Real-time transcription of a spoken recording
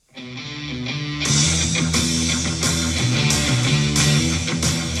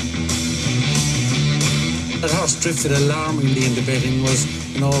horse drifted alarmingly in the betting was,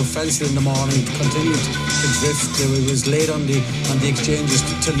 Fencer in the morning continued to drift. It was late on the exchanges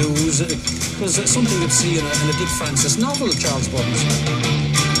to lose. It was something you'd see in a Dick Francis novel, Charles Buttons.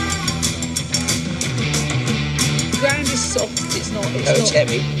 The ground is soft. It's not. It's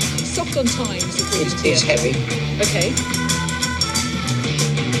heavy. It's soft on times. It's heavy. Okay.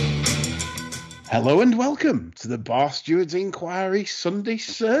 Hello and welcome to the Bar Stewards Inquiry Sunday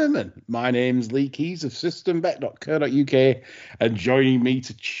Sermon. My name's Lee Keys of systembet.co.uk, and joining me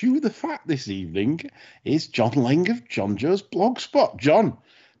to chew the fat this evening is John Lang of John Joe's Blogspot. John,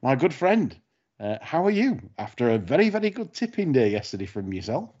 my good friend, how are you after a very, very good tipping day yesterday from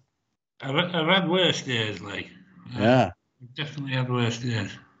yourself? I've had worse days, Lee. Yeah. I've definitely had worse days.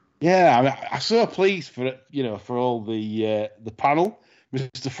 Yeah, I mean, I'm so pleased for all the panel.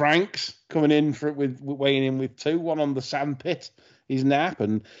 Mr. Franks coming in weighing in with two, one on the sandpit, his nap,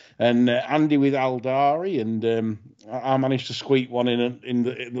 and Andy with Aldari, and I managed to squeak one in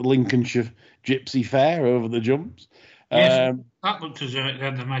the Lincolnshire Gypsy Fair over the jumps. Yes, that looked as though it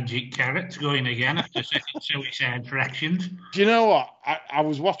had the magic carrots going again after setting so its head fractions. Do you know what? I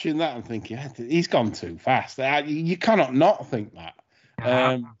was watching that and thinking, he's gone too fast. You cannot not think that.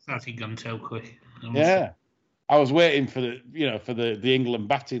 I thought he'd gone too quick. Yeah. I was waiting for the England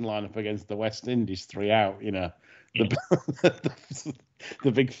batting lineup against the West Indies 3 out, the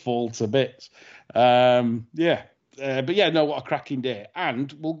big fall to bits. What a cracking day.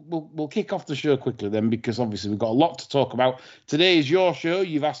 And we'll kick off the show quickly then, because obviously we've got a lot to talk about. Today is your show.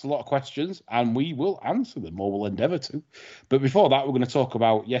 You've asked a lot of questions and we will answer them, or we'll endeavour to. But before that, we're going to talk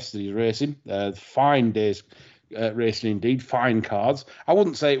about yesterday's racing. Fine days. Racing indeed, fine cards. I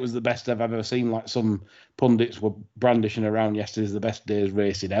wouldn't say it was the best I've ever seen, like some pundits were brandishing around yesterday as the best day's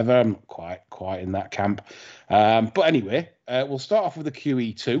racing ever. I'm not quite in that camp. But anyway, we'll start off with the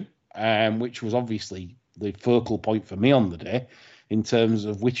QE2, which was obviously the focal point for me on the day in terms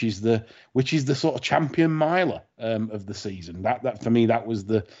of which is the sort of champion miler of the season. That for me, that was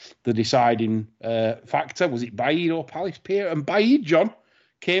the deciding factor. Was it Baid or Palace Pier? And Baid, John,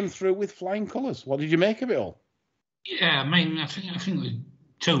 came through with flying colours. What did you make of it all? Yeah, I mean, I think the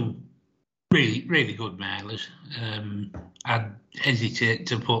two really, really good mailers. I'd hesitate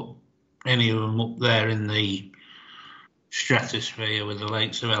to put any of them up there in the stratosphere with the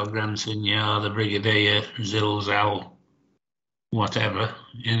likes of El Gran Senor, the Brigadier, Zilzal, whatever,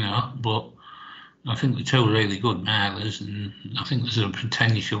 but I think the two really good mailers, and I think there's a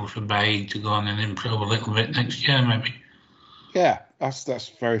potential for Baid to go on and improve a little bit next year, maybe. Yeah, that's a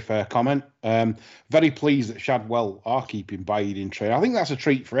very fair comment. Very pleased that Shadwell are keeping Baid in train. I think that's a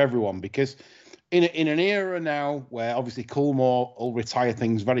treat for everyone, because in an era now where obviously Coolmore will retire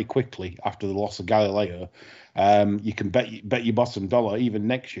things very quickly after the loss of Galileo, you can bet your bottom dollar even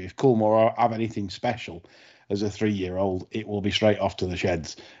next year if Coolmore have anything special as a 3-year-old, it will be straight off to the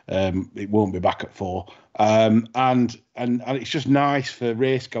sheds. It won't be back at 4. And it's just nice for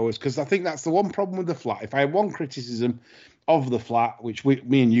race goers, because I think that's the one problem with the flat. If I had one criticism of the flat, which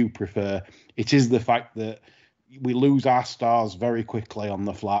me and you prefer, it is the fact that we lose our stars very quickly on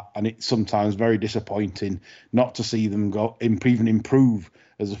the flat, and it's sometimes very disappointing not to see them even improve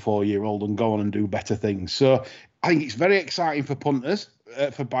as a 4-year-old and go on and do better things. So I think it's very exciting for punters,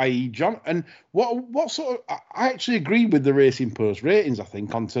 for Baid, John. And what sort of, I actually agree with the Racing Post ratings, I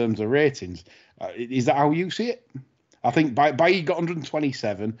think, on terms of ratings. Is that how you see it? I think Baid got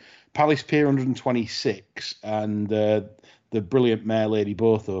 127, Palace Pier 126, and the brilliant mare Lady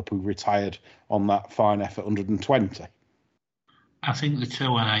Bothorpe, who retired on that fine effort, 120. I think the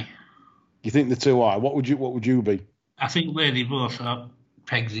 2i. You think the 2i? What would you be? I think Lady Bothorpe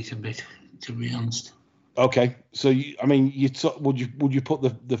pegs it a bit, to be honest. Okay, so would you put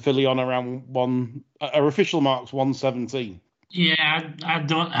the filly on around one? Her official mark's 117. Yeah, I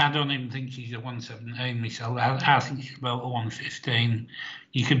don't even think she's a 117 myself. I think she's about a 115.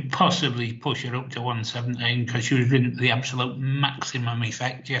 You could possibly push her up to 117 because she was in the absolute maximum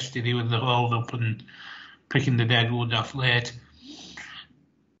effect yesterday with the hold up and picking the dead wood off late.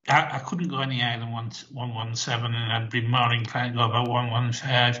 I couldn't go any higher than 117, and I'd be more inclined to go about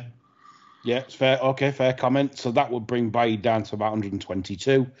 115. Yeah, it's fair. Okay, fair comment. So that would bring Baid down to about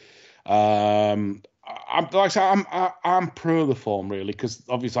 122. I'm pro the form, really, because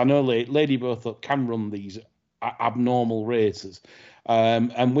obviously I know Lady Bothorpe can run these abnormal races,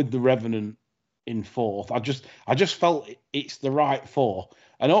 and with the Revenant in 4th, I just felt it's the right 4.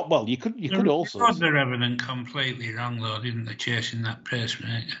 And you could also got the Revenant completely wrong though, didn't they, chasing that pace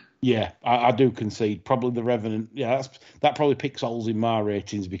rate? Yeah, I do concede. Probably the Revenant. Yeah, that probably picks holes in my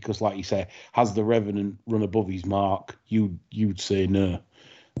ratings because, like you say, has the Revenant run above his mark? You'd say no.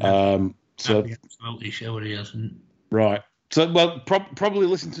 So I'd be absolutely sure he hasn't. right. So, well, probably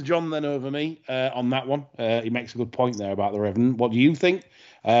listen to John then over me on that one. He makes a good point there about the Revenant. What do you think?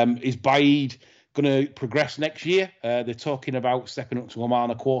 Is Baid going to progress next year? They're talking about stepping up to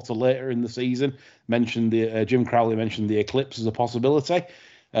Oman a quarter later in the season. Mentioned the Jim Crowley mentioned the Eclipse as a possibility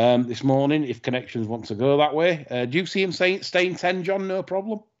this morning if connections want to go that way. Do you see him staying 10, John? No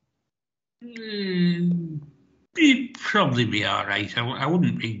problem. He'd probably be all right. I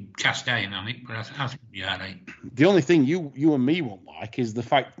wouldn't be cast iron on it, but I think he'd be all right. The only thing you and me won't like is the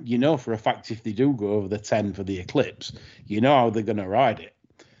fact, for a fact, if they do go over the 10 for the Eclipse, you know how they're going to ride it.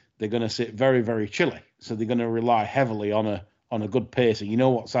 They're going to sit very, very chilly. So they're going to rely heavily on a good pace. And you know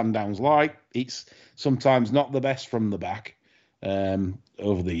what Sandown's like. It's sometimes not the best from the back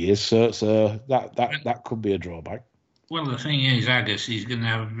over the years. So that could be a drawback. Well, the thing is, Agus, he's going to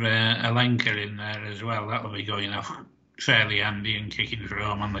have a Lenker in there as well. That'll be going off fairly handy and kicking for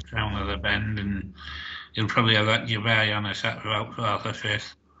home on the crown of the bend. And he'll probably have that Dubai on us at about 4th or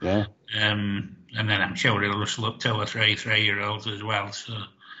 5th. Yeah. And then I'm sure he'll rustle up 2 or 3 3-year-olds as well. So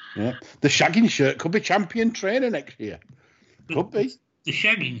yeah, the shagging shirt could be champion trainer next year. Could be. The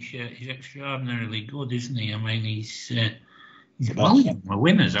shagging shirt is extraordinarily good, isn't he? I mean, he's volume of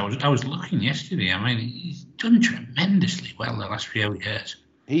winners. I was looking yesterday. I mean, he's done tremendously well the last few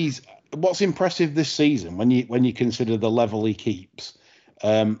years. What's impressive this season when you consider the level he keeps.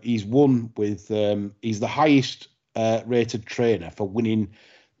 He's won with he's the highest rated trainer for winning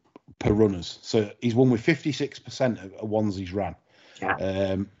per runners. So he's won with 56% of ones he's ran.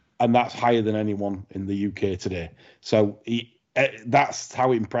 Yeah. And that's higher than anyone in the UK today. So that's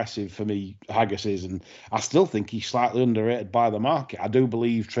how impressive for me Haggis is, and I still think he's slightly underrated by the market. I do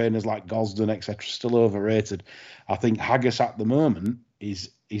believe trainers like Gosden, etc., still overrated. I think Haggis at the moment is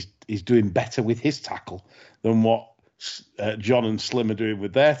doing better with his tackle than what John and Slim are doing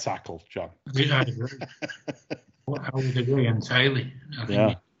with their tackle. John, I agree. I would agree entirely. I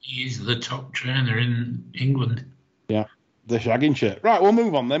think he's the top trainer in England. Yeah. The shagging shirt. Right, we'll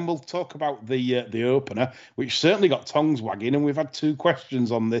move on then. We'll talk about the opener, which certainly got tongues wagging, and we've had 2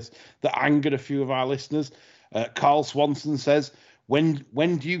 questions on this that angered a few of our listeners. Carl Swanson says, when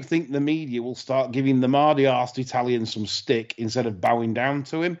do you think the media will start giving the mardy-arsed Italian some stick instead of bowing down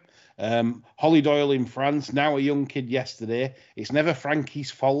to him? Holly Doyle in France, now a young kid yesterday. It's never Frankie's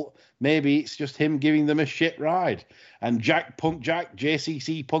fault. Maybe it's just him giving them a shit ride. And Jack,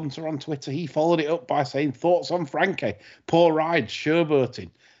 JCC Punter on Twitter, he followed it up by saying, thoughts on Frankie? Poor ride, showboating,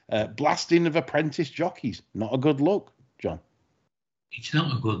 blasting of apprentice jockeys. Not a good look, John. It's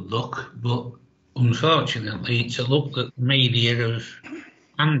not a good look, but unfortunately, it's a look that the media have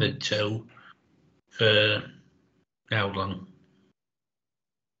handed to for how long?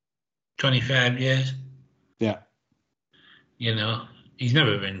 25 years. Yeah. He's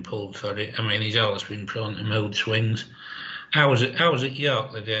never been pulled for it. I mean, he's always been prone to mood swings. I was at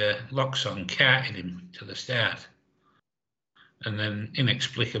York the day Loxon carted him to the start, and then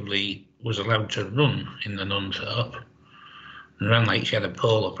inexplicably was allowed to run in the Nunthorpe. And ran like she had a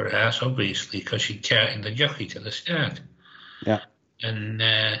pole up her ass, obviously, because she'd carted the jockey to the start. Yeah. And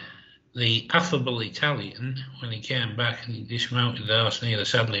the affable Italian, when he came back and he dismounted the horse near the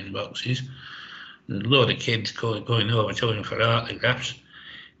saddling boxes, and a load of kids going over to him for autographs,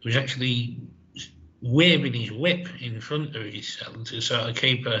 he was actually waving his whip in front of himself to sort of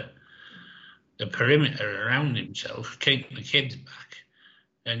keep a perimeter around himself, keeping the kids back,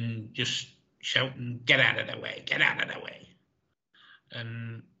 and just shouting, "Get out of the way, get out of the way."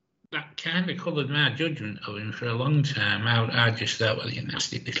 And that kind of coloured my judgment of him for a long time. I just thought, well, you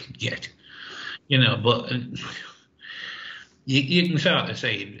nasty little git. But you can sort of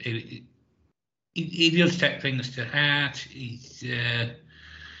say he does take things to heart. He's an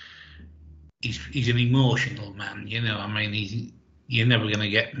emotional man, I mean, you're never going to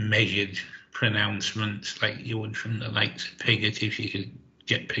get measured pronouncements like you would from the likes of Piggott if you could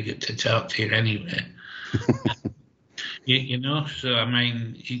get Piggott to talk to you anyway. So I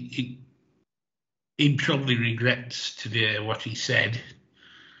mean, he probably regrets today what he said,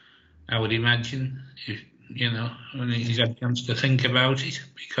 I would imagine, when he's had a chance to think about it,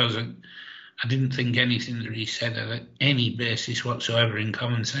 because I didn't think anything that he said had any basis whatsoever in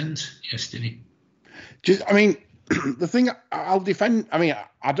common sense yesterday. The thing I'll defend,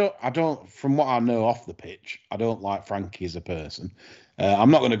 I don't, from what I know off the pitch, I don't like Frankie as a person.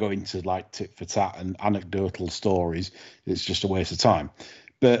 I'm not going to go into like tit for tat and anecdotal stories. It's just a waste of time.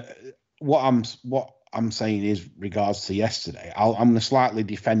 But what I'm saying is, regards to yesterday, I'm going to slightly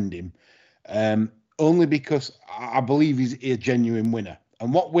defend him, only because I believe he's a genuine winner.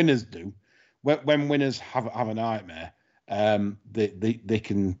 And what winners do, when winners have a nightmare, they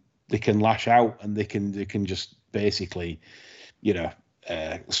can lash out and they can just basically, you know,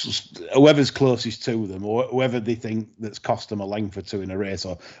 whoever's closest to them or whoever they think that's cost them a length or two in a race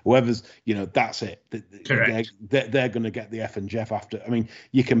or whoever's, you know, that's it. Correct. They're going to get the F and Jeff after. I mean,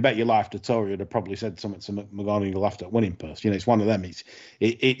 you can bet your life Dettori would have probably said something to McGonigal after winning post. You know, it's one of them.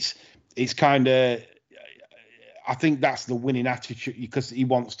 It's kind of. I think that's the winning attitude because he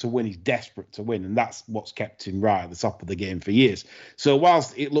wants to win. He's desperate to win, and that's what's kept him right at the top of the game for years. So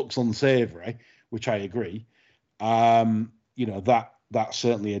whilst it looks unsavoury, which I agree, you know, that's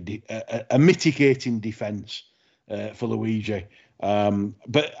certainly a mitigating defence for Luigi.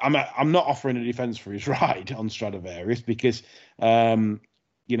 But I'm not offering a defence for his ride on Stradivarius because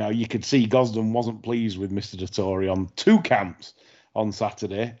you know, you could see Gosden wasn't pleased with Mr. Dettori on 2 camps on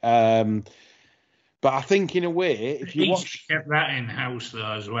Saturday. But I think in a way, if you watch, kept that in house though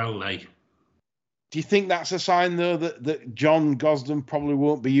as well, like. Do you think that's a sign though that John Gosden probably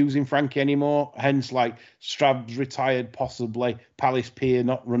won't be using Frankie anymore? Hence, like Strab's retired, possibly Palace Pier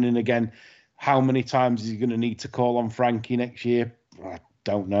not running again. How many times is he going to need to call on Frankie next year? I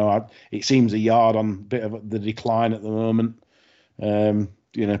don't know. It seems a yard on a bit of the decline at the moment. You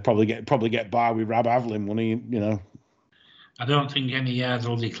know, probably get by with Rab Avlin when he, you know. I don't think any yards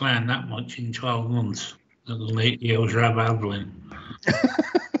will decline that much in 12 months. That the late years Rab Avlin.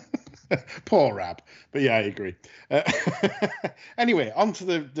 Poor Rab. But yeah, I agree. Anyway, on to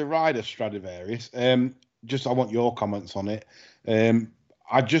the rider Stradivarius. Just I want your comments on it.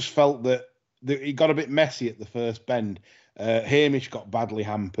 I just felt that it got a bit messy at the first bend. Hamish got badly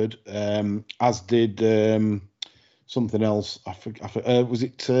hampered, as did something else. I forget. Was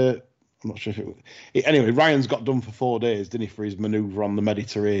it? I'm not sure if it. Anyway, Ryan's got done for 4 days, didn't he, for his manoeuvre on the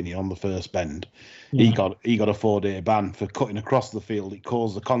Mediterranean on the first bend? Yeah. He got a 4-day ban for cutting across the field. It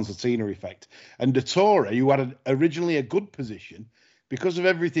caused the concertina effect. And Dettori, who had originally a good position, because of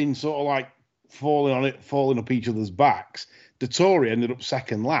everything sort of like falling up each other's backs, Dettori ended up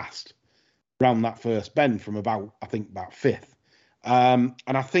second last around that first bend from about 5th. And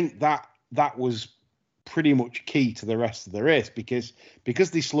I think that was pretty much key to the rest of the race because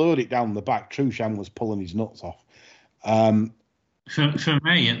they slowed it down the back. Trusham was pulling his nuts off. For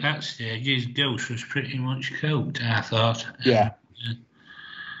me, at that stage, his ghost was pretty much cooked, I thought. Yeah.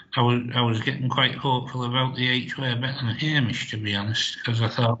 I was getting quite hopeful about the H-way bet on Hamish, to be honest, because I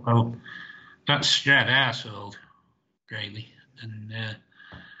thought, well, that's Strad arsehole, really. And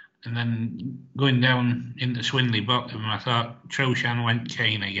then going down into Swindley bottom, I thought Troshan went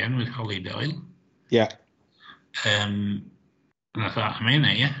Kane again with Holly Doyle. Yeah. And I thought, I'm in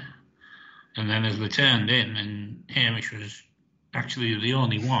here. And then as they turned in, and Hamish was actually the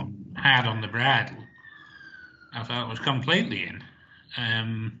only one hard on the bridle, I thought it was completely in.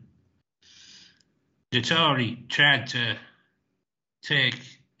 Dettori tried to take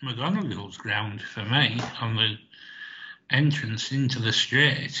McGonigal's ground for me on the entrance into the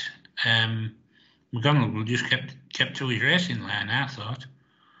straight. McGonigal just kept to his racing line, I thought.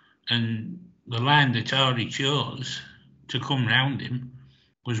 And the line Dettori chose to come round him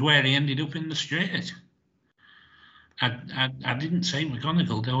was where he ended up in the straight. I didn't say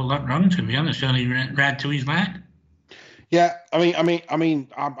McGonigal do a lot wrong, to be honest. Only ride to his line. Yeah, I mean,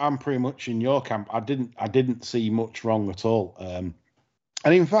 I'm pretty much in your camp. I didn't see much wrong at all. And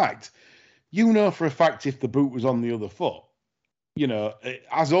in fact, you know for a fact if the boot was on the other foot, you know,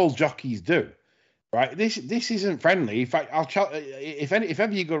 as all jockeys do, right? This isn't friendly. In fact, if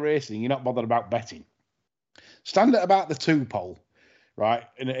ever you go racing, you're not bothered about betting. Stand at about the 2 pole, right,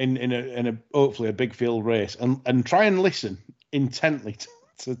 in a hopefully a big field race, and try and listen intently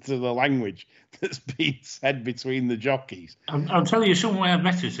to the language that's being said between the jockeys. I'll tell you somewhere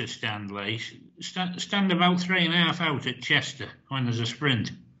better to stand, Lee. Stand about 3.5 out at Chester when there's a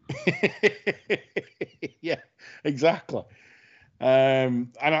sprint. Yeah, exactly.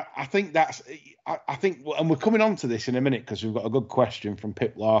 And I think I think, and we're coming on to this in a minute because we've got a good question from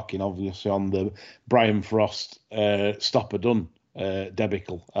Pip Larkin, obviously, on the Brian Frost stopper Dunn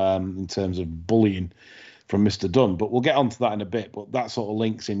debacle in terms of bullying from Mr. Dunn. But we'll get onto that in a bit. But that sort of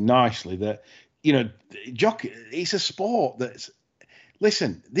links in nicely that, you know, jockey, it's a sport that's,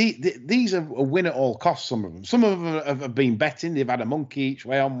 listen, these are a win at all costs, some of them. Some of them have been betting. They've had a monkey each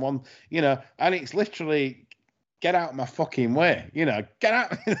way on one, you know, and it's literally, get out of my fucking way, you know, get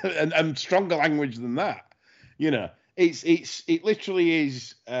out, and stronger language than that, you know. It literally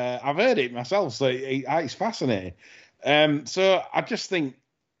is, I've heard it myself, so it's fascinating. So I just think,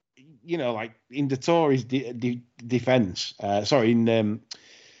 you know, like in Dettori's defense, in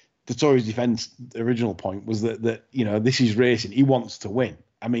Dettori's defense, the original point was that, you know, this is racing. He wants to win.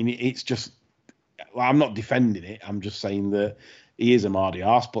 I mean, it's just, I'm not defending it. I'm just saying that he is a Mardy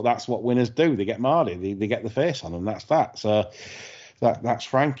arse, but that's what winners do. They get Mardy. They get the face on them. That's that. So that's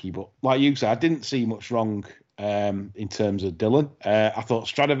Frankie. But like you said, I didn't see much wrong in terms of Dylan. I thought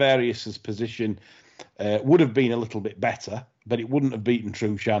Stradivarius's position would have been a little bit better, but it wouldn't have beaten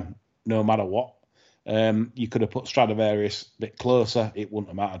Trushan no matter what. You could have put Stradivarius a bit closer. It wouldn't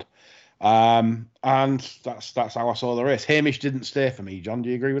have mattered. And that's how I saw the race. Hamish didn't stay for me, John. Do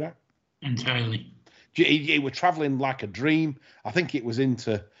you agree with that? Entirely. He were travelling like a dream. I think it was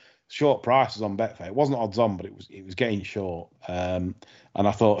into short prices on Betfair. It wasn't odds on, but it was getting short. And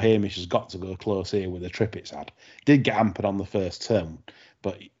I thought Hamish has got to go close here with the trip it's had. Did get hampered on the first turn,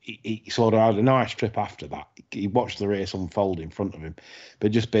 but he sort of had a nice trip after that. He watched the race unfold in front of him,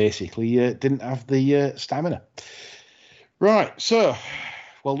 but just basically didn't have the stamina. Right, so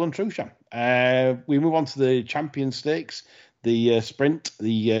well done, Trushan. We move on to the Champion Stakes, the sprint,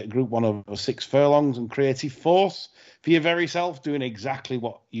 the Group 1 over 6 furlongs and Creative Force. For your very self, doing exactly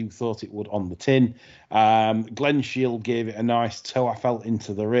what you thought it would on the tin. Glen Shield gave it a nice toe, I felt,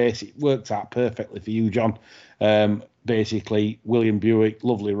 into the race. It worked out perfectly for you, John. Basically, William Buick,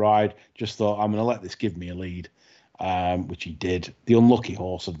 lovely ride. Just thought, I'm going to let this give me a lead, which he did. The unlucky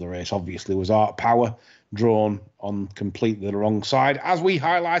horse of the race, obviously, was Art Power, drawn on completely the wrong side. As we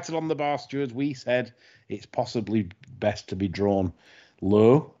highlighted on the Bar Stewards, we said it's possibly best to be drawn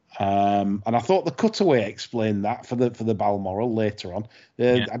low. And I thought the cutaway explained that for the Balmoral later on.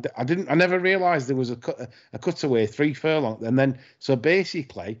 I never realised there was a cutaway 3 furlong, and then so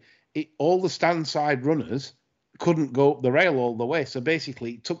basically all the stand side runners couldn't go up the rail all the way. So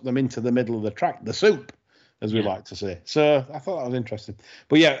basically, it took them into the middle of the track, the soup, as we like to say. So I thought that was interesting.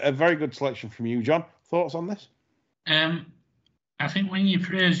 But yeah, a very good selection from you, John. Thoughts on this? I think when you're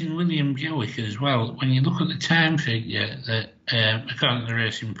praising William Buick as well, when you look at the time figure that, according to the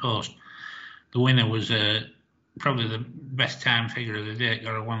Racing Post, the winner was probably the best time figure of the day,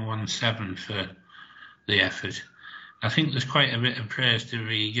 got a 1:17 for the effort. I think there's quite a bit of praise to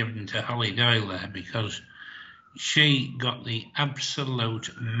be given to Holly Doyle there, because she got the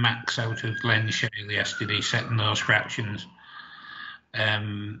absolute max out of Glen Shield yesterday, setting those fractions.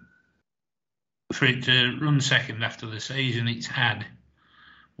 For it to run second after the season it's had,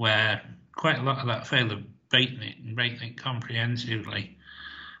 where quite a lot of that failed of beating it and breaking it comprehensively.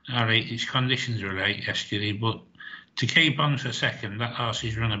 All right, its conditions were right yesterday, but to keep on for second, that horse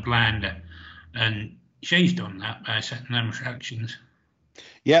has run a blinder, and she's done that by setting them fractions.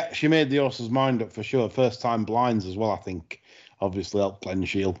 Yeah, she made the horse's mind up for sure. First time blinds as well, I think. Obviously helped Glen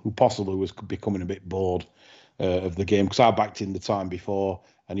Shield, who possibly was becoming a bit bored of the game, because I backed in the time before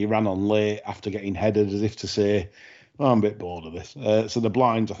and he ran on late after getting headed, as if to say, I'm a bit bored of this. So the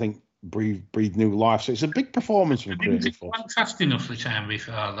blinds, I think, breathe new life. So it's a big performance from Creative Force. They weren't fast enough the time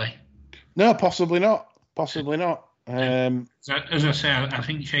before, are they? No, possibly not. Possibly not. So, as I say, I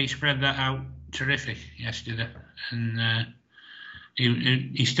think she spread that out terrific yesterday, and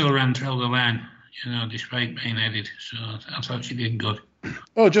he still ran through the line, despite being headed. So I thought she did good.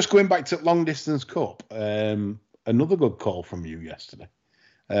 Oh, just going back to Long Distance Cup, another good call from you yesterday.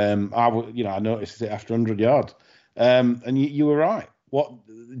 I noticed it after 100 yards, and you were right. What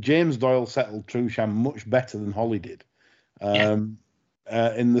James Doyle settled Trushan much better than Holly did. And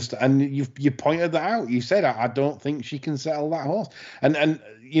you pointed that out. You said I don't think she can settle that horse, and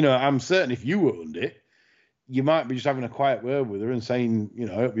I'm certain if you owned it, you might be just having a quiet word with her and saying,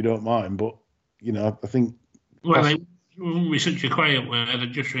 I hope you don't mind, but I think. Well, it wouldn't be such a quiet word.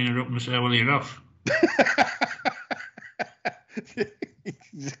 I'd just ring her up and say, well, you're off.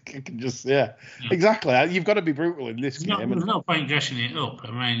 Exactly. You've got to be brutal in this game. There's no point dressing it up.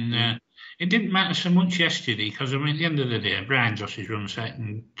 I mean, it didn't matter so much yesterday, because, at the end of the day, Brian Joss's run set,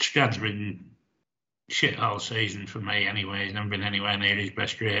 and Strad's been shit all season for me anyway. He's never been anywhere near his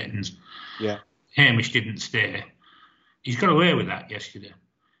best ratings. Yeah. Hamish didn't stay. He's got away with that yesterday.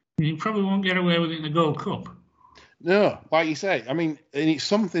 And he probably won't get away with it in the Gold Cup. No, like you say, and it's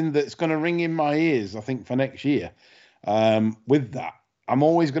something that's going to ring in my ears, I think, for next year. With that, I'm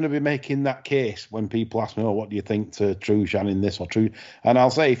always going to be making that case when people ask me, what do you think to Trushan in this or True? And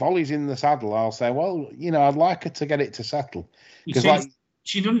I'll say, if Ollie's in the saddle, I'll say, well, I'd like her to get it to settle. Because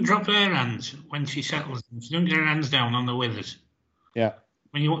she doesn't drop her hands when she settles. She doesn't get her hands down on the withers. Yeah.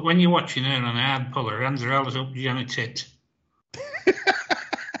 When you're watching her on a hard pull, her hands are always up behind her tits.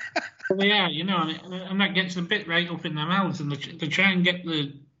 They are, and that gets the bit right up in their mouths, and they try and get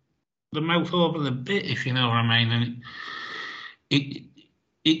the mouth over the bit, if you know what I mean. And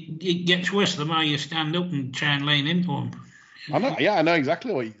it gets worse the more you stand up and try and lean into them. I know. Yeah, I know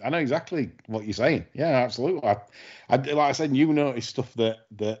exactly what you're saying. Yeah, absolutely. Like I said, you notice stuff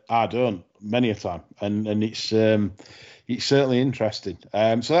that I don't many a time, and it's certainly interesting.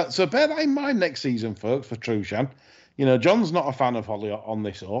 So bear that in mind next season, folks, for Trushan. John's not a fan of Holly on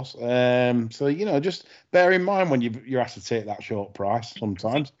this horse, so just bear in mind when you're asked to take that short price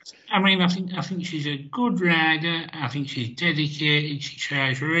sometimes. I think she's a good rider. I think she's dedicated. She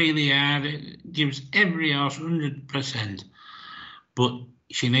tries really hard. It gives every horse 100%. But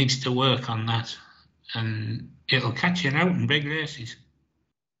she needs to work on that, and it'll catch her out in big races.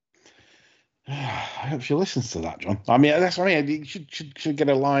 I hope she listens to that, John. I mean, that's what I mean. You should get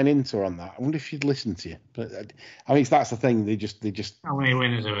a line into her on that. I wonder if she'd listen to you. But I mean, that's the thing. They just. How many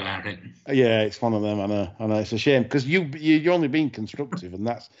winners have I written? Yeah, it's one of them. I know. It's a shame because you're only being constructive, and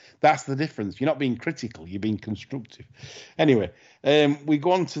that's the difference. You're not being critical. You're being constructive. Anyway, we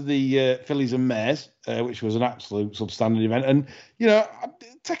go on to the fillies and mares, which was an absolute substandard event, and I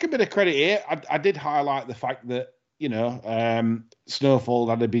take a bit of credit here. I did highlight the fact that. Snowfall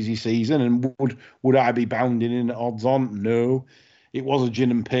had a busy season, and would I be bounding in odds on? No. It was a gin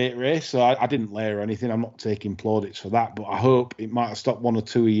and pate race, so I didn't lay her anything. I'm not taking plaudits for that, but I hope it might have stopped one or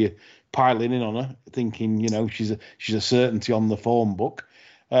two of you piling in on her, thinking she's a certainty on the form book.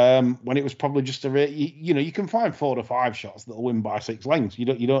 When it was probably just a race. You can find 4 to 5 shots that'll win by 6 lengths. You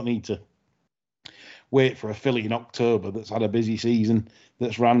don't need to wait for a filly in October that's had a busy season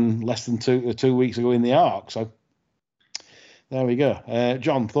that's ran less than 2 weeks ago in the Arc. So. There we go.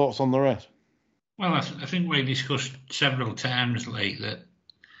 John, thoughts on the race? Well, I think we discussed several times late that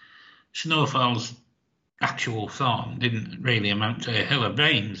Snowfall's actual form didn't really amount to a hill of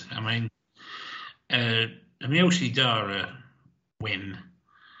beans. I mean, a Musidora win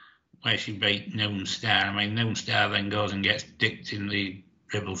where she beat Noon Star. I mean, Noon Star then goes and gets dicked in the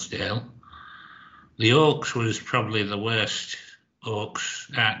Ribblesdale. The Oaks was probably the worst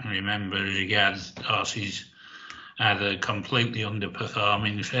Oaks I can remember as regards horses either completely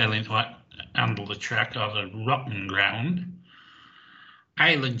underperforming, failing to handle the track or the rotten ground.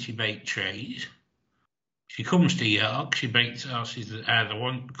 Ireland, she beat Trees. She comes to York, she beats horses that either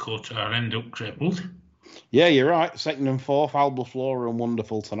won't cut or end up crippled. Yeah, you're right. 2nd and 4th, Alba Flora and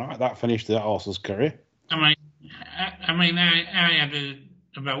Wonderful Tonight. That finished that horse's career. I had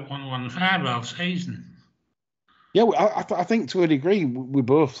about 115 all season. Yeah, I think to a degree we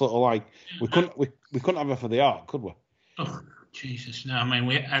both sort of like we couldn't have her for the Arc, could we? Oh Jesus, no! I mean,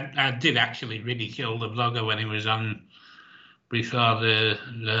 I did actually ridicule the blogger when he was on before the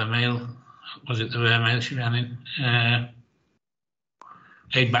Vermeil. Was it the Vermeil she ran in?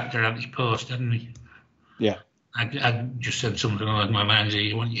 He backed her at his post, hadn't he? Yeah. I just said something along my lines of,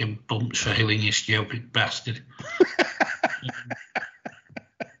 "You want your bumps failing, you stupid bastard."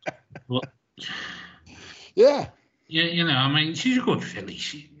 But, yeah. Yeah, I mean, she's a good filly.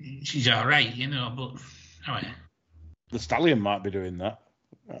 She's all right, but oh, yeah. The stallion might be doing that.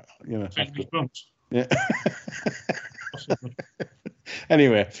 Yeah.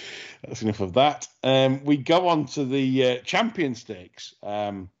 Anyway, that's enough of that. We go on to the Champion Stakes.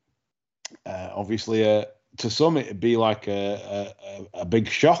 Obviously, to some, it'd be like a big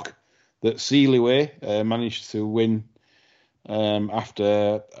shock that Seelyway managed to win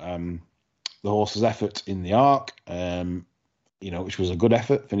after the horse's effort in the Arc, which was a good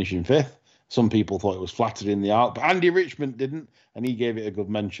effort, finishing 5th. Some people thought it was flattered in the Arc, but Andy Richmond didn't, and he gave it a good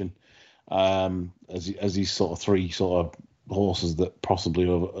mention as his sort of 3 sort of horses that possibly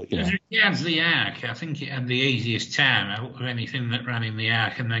over. As regards the Arc, I think it had the easiest time out of anything that ran in the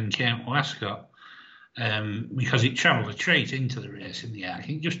Arc and then came to Ascot, because it travelled a treat into the race in the Arc.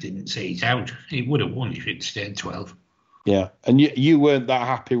 It just didn't see it out. It would have won if it stayed 12. Yeah, and you weren't that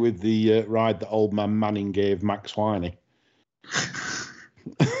happy with the ride that old man Manning gave Max Swiney.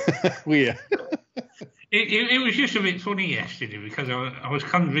 Were you? It was just a bit funny yesterday because I was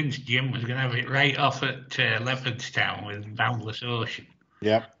convinced Jim was going to have it right off at Leopardstown with Boundless Ocean.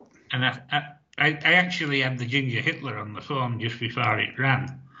 Yeah. And I actually had the Ginger Hitler on the phone just before it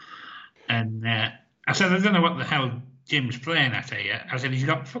ran. And I said, I don't know what the hell Jim's playing at here. I said, he's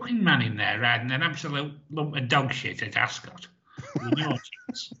got fucking Manning there riding an absolute lump of dog shit at Ascot. With no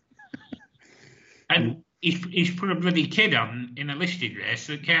chance. And he's put a bloody kid on in a listed race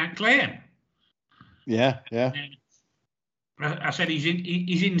that can't claim. Yeah. I said,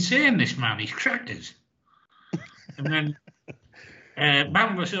 he's insane, this man. He's crackers. And then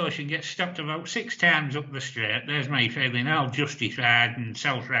Boundless Ocean gets stopped about 6 times up the straight. There's me feeling all justified and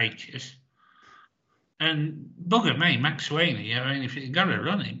self-righteous. And bugger me, Max Sweeney, I mean, if he'd got a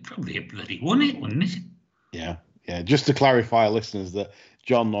run, he'd probably have bloody won it, wouldn't it? Yeah. Yeah, just to clarify, listeners, that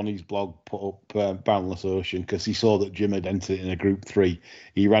John on his blog put up Boundless Ocean because he saw that Jim had entered in a Group 3.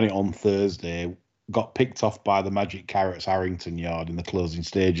 He ran it on Thursday, got picked off by the Magic Carrots Harrington yard in the closing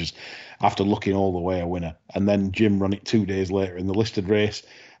stages after looking all the way a winner. And then Jim ran it 2 days later in the listed race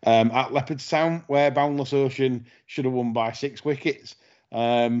at Leopardstown, where Boundless Ocean should have won by 6 wickets.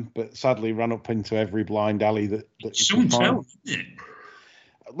 But sadly ran up into every blind alley that you could find.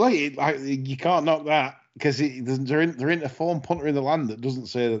 Well, you can't knock that because they're in a form punter in the land that doesn't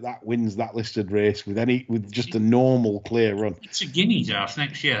say that wins that listed race with just a normal clear run. It's a Guineas horse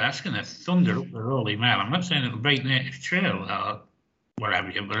next year. That's going to thunder up the Holy Mail. I'm not saying it'll beat Native Trail or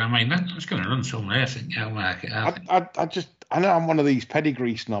whatever, but I mean that's going to run some racing. I know I'm one of these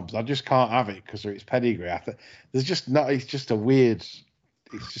pedigree snobs. I just can't have it because it's pedigree. There's just not. It's just a weird.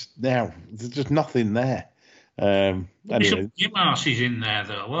 It's just now. There's just nothing there. Anyway. Some Jim horses in there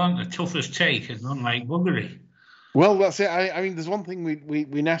though, aren't the toughest take and unlike buggery. Well, that's it. I mean, there's one thing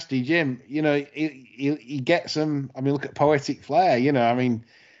we nasty Jim. You know, he gets them. I mean, look at Poetic Flair. You know, I mean,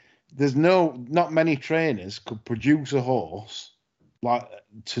 there's not many trainers could produce a horse like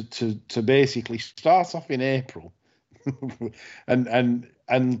to basically start off in April, and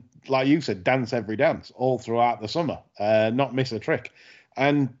like you said, dance every dance all throughout the summer, not miss a trick,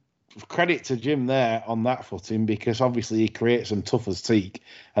 and. Credit to Jim there on that footing because obviously he creates them tough as teak,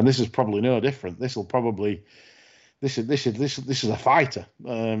 and this is probably no different. This is a fighter,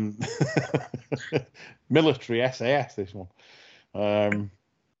 military SAS. This one,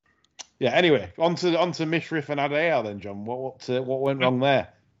 yeah. Anyway, on to Mishriff and Adair then, John. What went wrong there?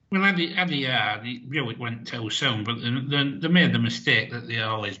 Well, Adair, it went too soon, but they made the mistake that they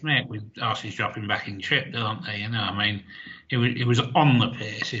always make with horses dropping back in trip, don't they? You know, I mean. He was on the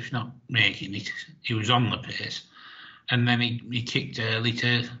pace, if not making it. He was on the pace, and then he kicked early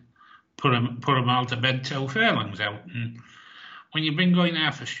to put him all to bed 2 furlongs out. And when you've been going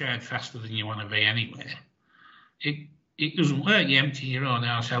half a stride faster than you want to be anyway, it doesn't work. You empty your own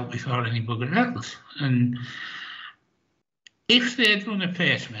house out before any bugger else. And if they'd run a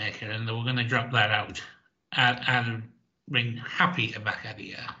pacemaker and they were going to drop that out, I'd have been happy to back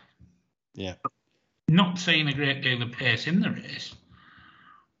Adair. Yeah. Not seeing a great deal of pace in the race.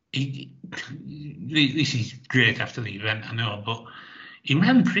 This is great after the event, I know, but he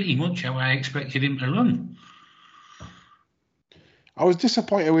ran pretty much how I expected him to run. I was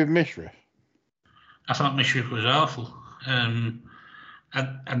disappointed with Mishriff. I thought Mishriff was awful. I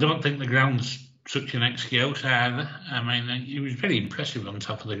don't think the ground's such an excuse either. I mean, he was very impressive on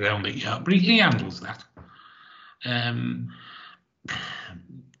top of the ground at York, but he handles that. I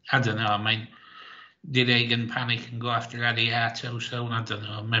don't know, I mean, did Egan panic and go after Adair too soon? I don't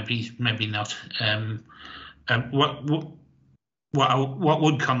know. Maybe not. What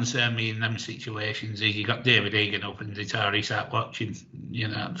would concern me in them situations is you got David Egan up and Ditari sat watching. You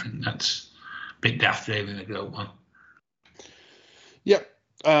know, I think that's a bit daft really in a Group 1. Yep.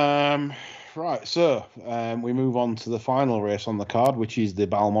 Right. So we move on to the final race on the card, which is the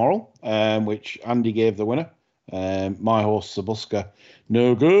Balmoral, which Andy gave the winner. My horse Sabuska,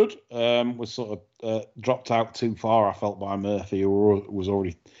 no good. Was sort of dropped out too far. I felt by Murphy,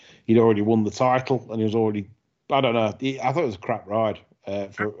 who he'd already won the title, and he was already. I don't know. I thought it was a crap ride. I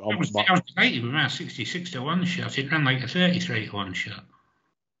was delighted with my 66 to 1 shot. It ran like a 33 to 1 shot.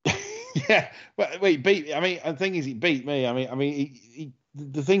 Yeah, but wait, beat. I mean, the thing is, he beat me. I mean,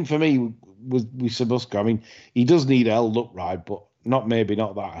 the thing for me was with Sabuska. I mean, he does need a held up ride, but not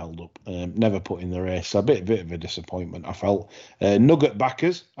that held up. Never put in the race. So a bit of a disappointment, I felt. Nugget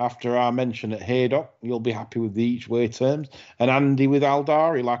backers, after our mention at Haydock, you'll be happy with the each way terms. And Andy with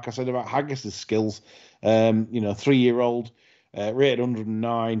Aldari, like I said about Haggis's skills, 3-year-old, rated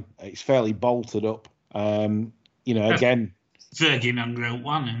 109. It's fairly bolted up. Again. Virgin on Group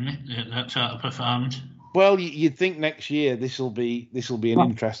 1, isn't it? That sort of performance. Well, you'd think next year this will be an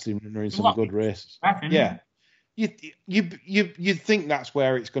interesting runner in some good races. Yeah. You'd think that's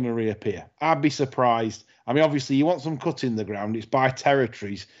where it's going to reappear. I'd be surprised. I mean, obviously, you want some cut in the ground. It's by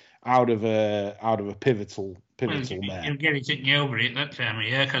territories out of a pivotal mare. You'll get it taken over it that time of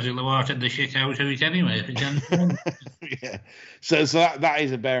year because he'll have watered the shit out of it anyway. If it's yeah. So that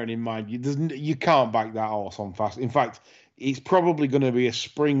is a bearing in mind. You can't back that horse on fast. In fact, it's probably going to be a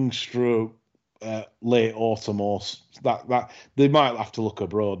spring stroke late autumn horse. That they might have to look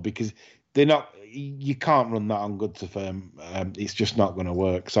abroad because they're not. You can't run that on good to firm. It's just not going to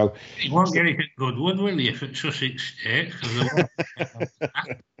work. So you won't get it at Goodwood, will you, if it's Sussex State?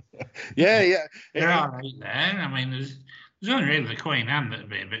 Yeah. They're all right there. I mean, It's only really the Queen Anne that'd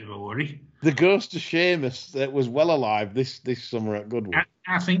be a bit of a worry. The ghost of Seamus that was well alive this summer at Goodwood.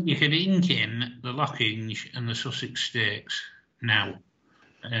 I think you could ink in the Lockinge and the Sussex Stakes now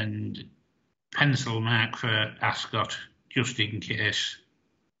and pencil mark for Ascot just in case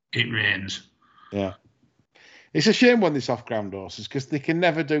it rains. Yeah. It's a shame when they're soft ground horses because they can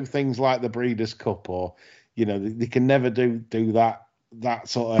never do things like the Breeders' Cup or, they can never do that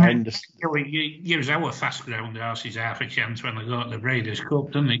sort of end. It gives our fast ground horses half a chance when they go to the Breeders'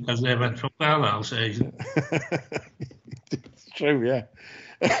 Cup, doesn't it? Because they've had football all season. It's true, yeah.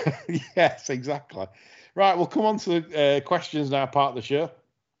 Yes, exactly. Right, we'll come on to questions now, part of the show.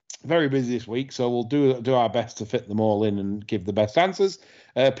 Very busy this week, so we'll do our best to fit them all in and give the best answers.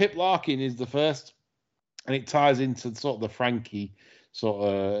 Pip Larkin is the first, and it ties into sort of the Frankie sort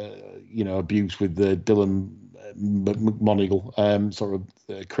of, abuse with the Dylan McMonigal, sort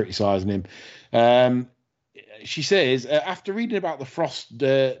of criticising him. She says, after reading about the Frost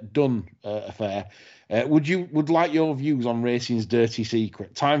Dunn affair, would like your views on racing's dirty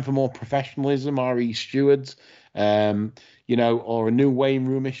secret? Time for more professionalism, RE stewards, or a new weighing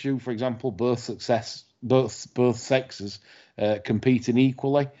room issue, for example, both sexes competing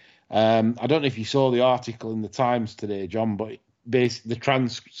equally. I don't know if you saw the article in the Times today, John, but basically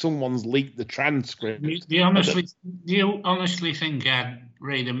someone's leaked the transcript. Do you honestly think I'd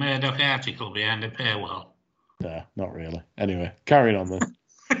read a Murdoch article behind a paywall? No, not really. Anyway, carrying on then.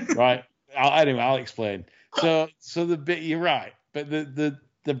 Right. I'll explain. So the bit, you're right, but the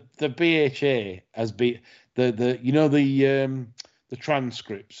BHA has been the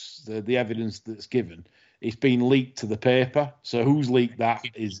transcripts, the evidence that's given, it's been leaked to the paper. So who's leaked that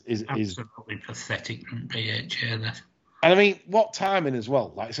is absolutely pathetic from BHA. That. And I mean, what timing as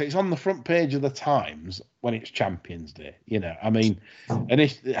well? Like, so it's on the front page of the Times when it's Champions Day.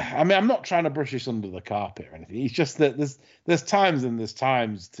 I'm not trying to brush this under the carpet or anything. It's just that there's times and there's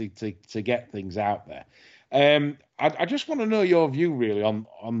times to get things out there. I just want to know your view really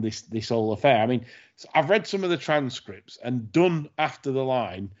on this whole affair. I mean, I've read some of the transcripts, and Dunn after the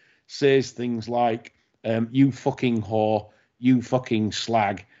line says things like, "You fucking whore, you fucking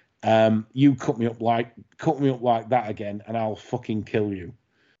slag." You cut me up like that again, and I'll fucking kill you.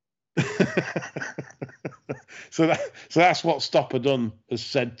 So that's what Stopper Dunn has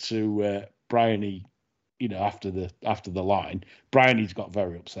said to Bryony, after the line. Bryony's got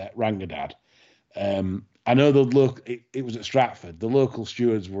very upset, rang her dad. I know it was at Stratford. The local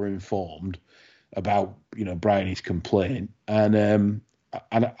stewards were informed about Bryony's complaint, and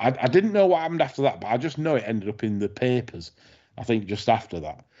I didn't know what happened after that, but I just know it ended up in the papers. I think just after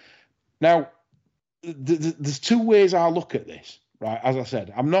that. Now, there's two ways I look at this, right? As I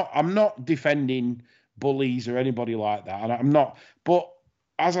said, I'm not defending bullies or anybody like that, and I'm not. But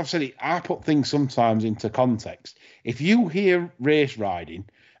as I've said, I put things sometimes into context. If you hear race riding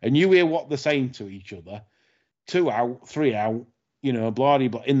and you hear what they're saying to each other, 2 out, 3 out, blah, blah,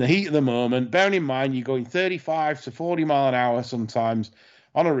 blah, in the heat of the moment, bearing in mind you're going 35 to 40 mile an hour sometimes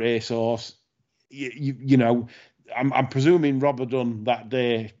on a racehorse, I'm presuming Robert Dunn that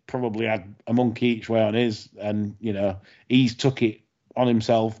day probably had a monkey each way on his, and he's took it on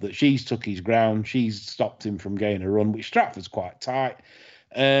himself that she's took his ground, she's stopped him from getting a run, which Stratford's quite tight,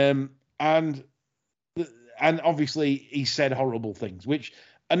 and obviously he said horrible things which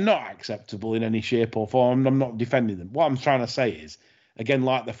are not acceptable in any shape or form. I'm not defending them. What I'm trying to say is, again,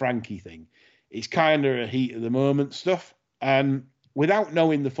 like the Frankie thing, it's kind of a heat of the moment stuff, and without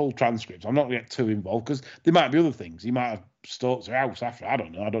knowing the full transcripts, I'm not going to get too involved because there might be other things. He might have stalked her house after. I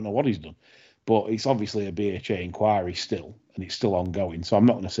don't know what he's done. But it's obviously a BHA inquiry still, and it's still ongoing. So I'm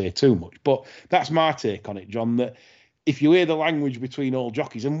not going to say too much. But that's my take on it, John, that if you hear the language between all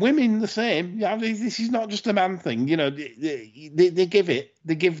jockeys and women the same, this is not just a man thing. They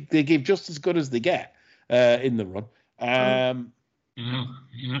give just as good as they get in the run.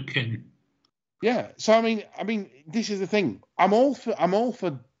 You're not kidding. Yeah, so I mean, this is the thing. I'm all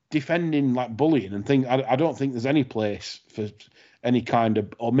for defending like bullying and things. I don't think there's any place for any kind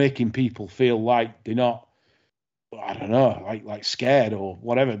of or making people feel like they're not, I don't know, like scared or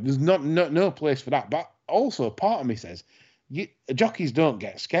whatever. There's no place for that. But also, part of me says, jockeys don't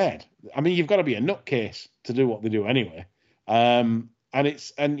get scared. I mean, you've got to be a nutcase to do what they do anyway. And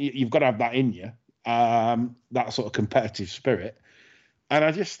you've got to have that in you, that sort of competitive spirit. And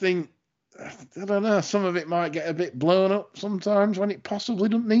I just think, I don't know, some of it might get a bit blown up sometimes when it possibly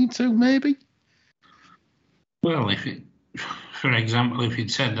doesn't need to, maybe. Well, for example, if you'd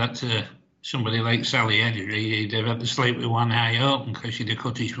said that to somebody like Sally Edgery, he'd have had to sleep with one eye open because she'd have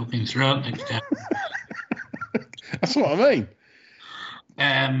cut his fucking throat next time. That's what I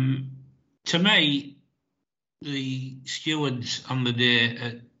mean. To me, the stewards on the day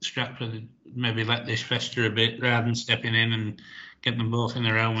at Stratford maybe let this fester a bit rather than stepping in and getting them both in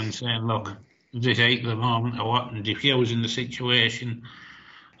a room and saying, look, this ain't the moment or what, and diffusing the situation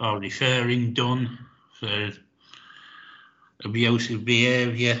or referring done for abusive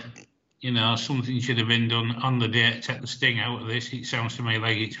behaviour. You know, something should have been done on the day to take the sting out of this. It sounds to me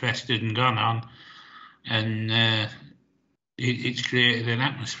like it's festered and gone on, and it's created an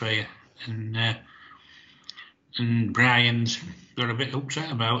atmosphere. And Brian's got a bit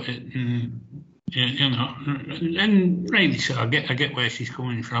upset about it, and you know, and really so. I get where she's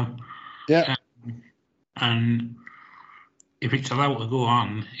coming from. Yeah. And if it's allowed to go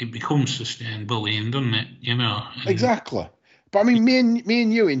on, it becomes sustained bullying, doesn't it? You know. Exactly. But I mean, me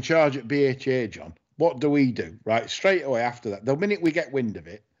and you in charge at BHA, John. What do we do? Right, straight away after that, the minute we get wind of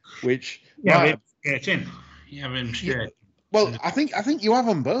it, which straight in. You have him straight. Well, I think you have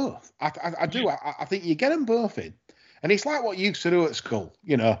them both. I do. I think you get them both in, and it's like what you used to do at school.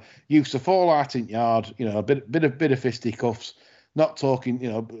 You know, you used to fall out in yard. You know, a bit of fisticuffs. Not talking. You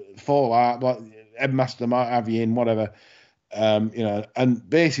know, fall out. But headmaster might have you in, whatever. You know, and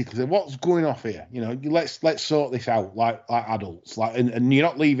basically say, what's going off here? You know, let's sort this out like adults. And you're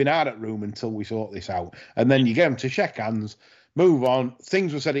not leaving our room until we sort this out. And then you get them to shake hands, move on.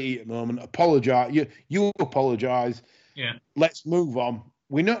 Things were said at the moment. Apologise. You apologise. Yeah. Let's move on.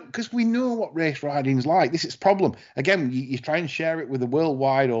 We know what race riding's like. This is problem. Again, you try and share it with a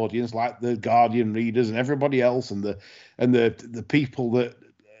worldwide audience, like the Guardian readers and everybody else, and the people that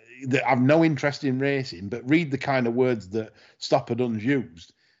have no interest in racing, but read the kind of words that Stopper Dunn's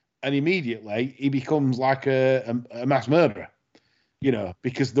used, and immediately he becomes like a mass murderer. You know,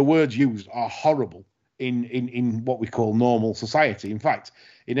 because the words used are horrible in what we call normal society. In fact,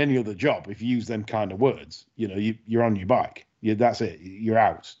 in any other job, if you use them kind of words, you know, you're on your bike. That's it. You're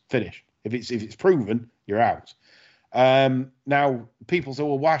out. Finished. If it's proven, you're out. Now people say,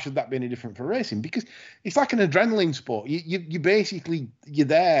 well, why should that be any different for racing? Because it's like an adrenaline sport. You basically, you're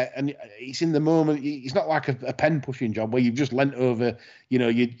there and it's in the moment. It's not like a pen pushing job where you've just leant over, you know,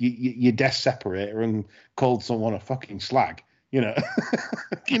 your desk separator and called someone a fucking slag. You know,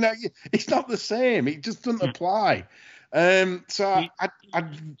 you know, it's not the same. It just doesn't apply. So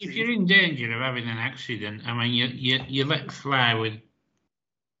if you're in danger of having an accident, I mean, you let fly with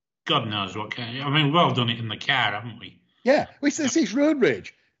God knows what kind. I mean, we've all done it in the car, haven't we? Yeah, it's road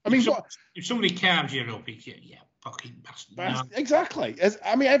rage. I mean, if somebody carves you up, it's fucking bastard. Exactly.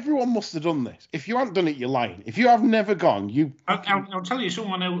 I mean, everyone must have done this. If you haven't done it, you're lying. If you have never gone, I'll tell you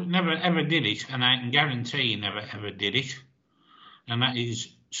someone who never ever did it, and I can guarantee he never ever did it, and that is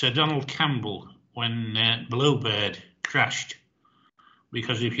Sir Donald Campbell when Bluebird crashed.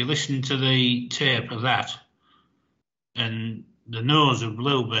 Because if you listen to the tape of that, and the nose of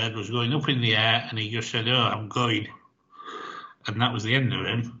Bluebird was going up in the air, and he just said, "Oh, I'm going," and that was the end of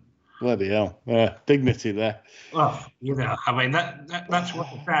him. Bloody hell! Dignity there. Well, you know, I mean that's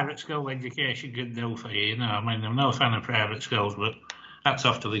what the private school education can do for you. You know, I mean, I'm no fan of private schools, but that's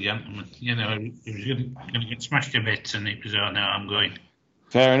off to the gentleman. You know, he was going to get smashed to bits, and it was, "Oh no, I'm going."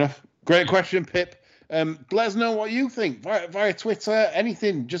 Fair enough. Great question, Pip. Let us know what you think via Twitter.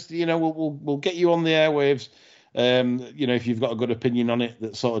 Anything, just, you know, we'll get you on the airwaves. You know, if you've got a good opinion on it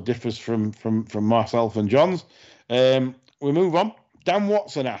that sort of differs from myself and John's. We move on. Dan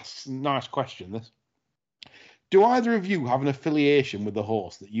Watson asks, nice question this. Do either of you have an affiliation with the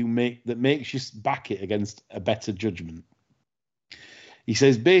horse that makes you back it against a better judgment? He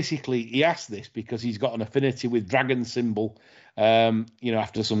says basically he asked this because he's got an affinity with Dragon Symbol. You know,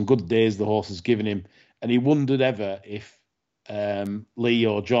 after some good days the horse has given him, and he wondered ever if Lee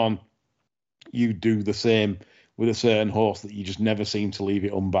or John, you do the same with a certain horse that you just never seem to leave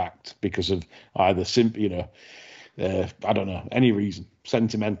it unbacked because of either I don't know, any reason,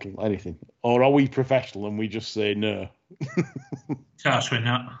 sentimental, anything, or are we professional and we just say no? Of course we're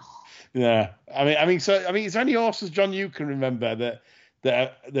not. Yeah, I mean, is there any horses, John, you can remember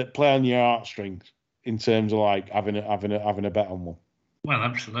that play on your heartstrings in terms of like having a bet on one? Well,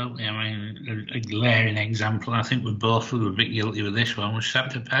 absolutely. I mean, a glaring example. I think we both were a bit guilty with this one. Was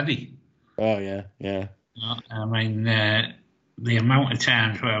Sapper Paddy. Oh yeah. I mean, the amount of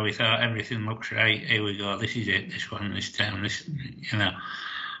times where we thought everything looks right. Here we go. This is it. This one. This time. This. You know,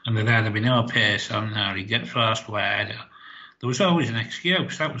 and there'd either be no pace on, or he'd get fast wide. There was always an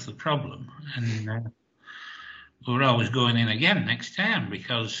excuse. That was the problem, and we were always going in again next time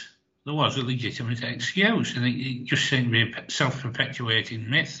because there was a legitimate excuse, and it just seemed to be a self-perpetuating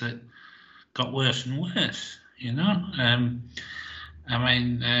myth that got worse and worse. You know, I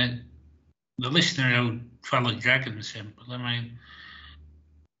mean, the listener who followed Dragon Symbol, I mean,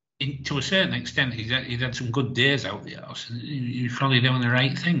 to a certain extent, he'd had some good days out the house, and he's probably doing the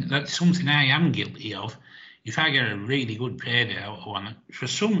right thing. That's something I am guilty of. If I get a really good payday out of one, for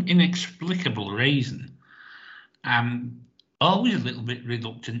some inexplicable reason, I'm always a little bit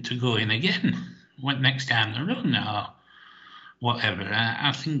reluctant to go in again when next time they run or whatever.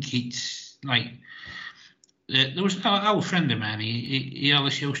 I think it's like there was an old friend of mine. He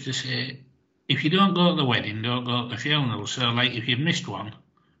always used to say, if you don't go to the wedding, don't go to the funeral. So, like, if you've missed one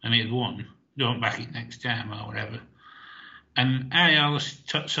and it won, don't back it next time or whatever. And I always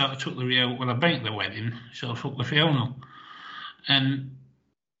sort of took the view, well, I banked the wedding, so I took the funeral. And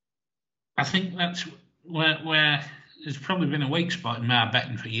I think that's where there's probably been a weak spot in my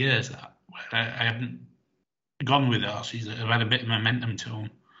betting for years, that where I haven't gone with horses that have had a bit of momentum to them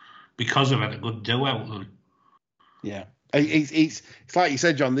because I've had a good do out of them. Yeah. It's like you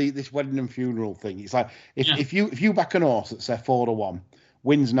said, John, this wedding and funeral thing. It's like if you back an horse at say 4-1,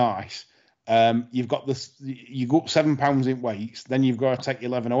 wins nice, you've got this, you go up £7 in weights, then you've got to take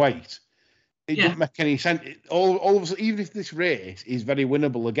 11.08. It doesn't make any sense. All of a sudden, even if this race is very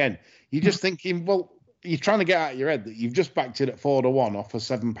winnable again, you're just thinking, well, you're trying to get out of your head that you've just backed it at 4-1 off a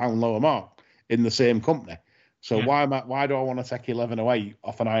 £7 lower mark in the same company. So why do I want to take 11.08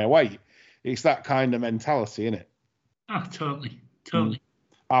 off an higher weight? It's that kind of mentality, isn't it? Oh, totally.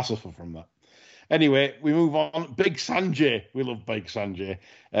 I suffer from that. Anyway, we move on. Big Sanjay. We love Big Sanjay.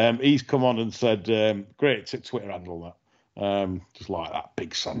 He's come on and said, great Twitter handle that. Just like that, Big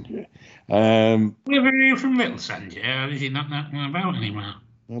Sanjay. Where are you from, Little Sanjay? Or is he not knocking about anymore?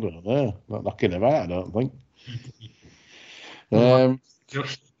 I don't know. Not knocking about, I don't think.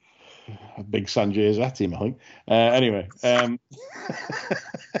 Big Sanjay is at him, I think. Anyway. And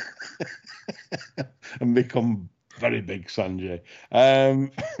become very big Sanjay.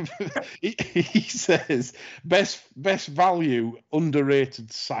 He says best value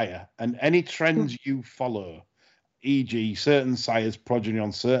underrated sire and any trends you follow, e.g. certain sires progeny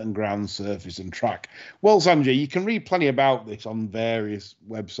on certain ground surface and track. Well, Sanjay, you can read plenty about this on various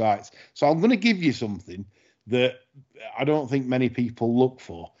websites, so I'm going to give you something that I don't think many people look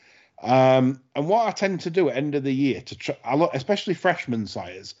for. And what I tend to do at the end of the year I look, especially freshman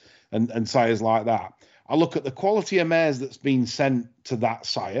sires and sires like that, I look at the quality of mares that's been sent to that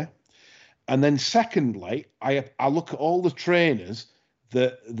sire. And then secondly, I look at all the trainers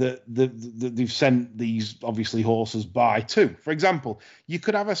that they've sent these obviously horses by to. For example, you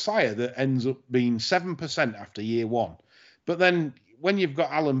could have a sire that ends up being 7% after year one. But then when you've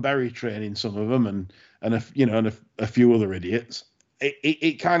got Alan Berry training some of them and a few other idiots,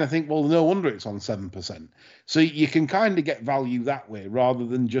 it kind of think, well, no wonder it's on 7%. So you can kind of get value that way rather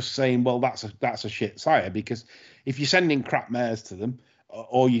than just saying, well, that's a shit sire, because if you're sending crap mares to them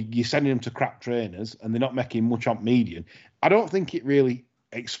or you're sending them to crap trainers and they're not making much on median, I don't think it really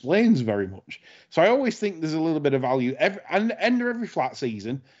explains very much. So I always think there's a little bit of value. End of every flat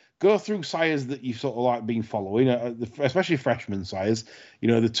season, go through sires that you've sort of like been following, especially freshman sires, the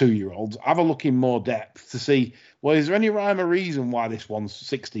 2-year-olds. Have a look in more depth to see, well, is there any rhyme or reason why this one's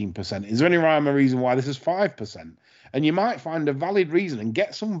 16%? Is there any rhyme or reason why this is 5%? And you might find a valid reason and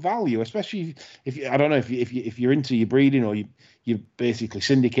get some value, especially if you're into your breeding or you're basically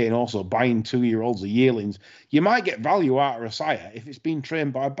syndicating, also buying 2-year-olds or yearlings. You might get value out of a sire if it's been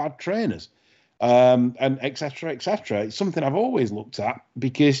trained by bad trainers. And et cetera, et cetera. It's something I've always looked at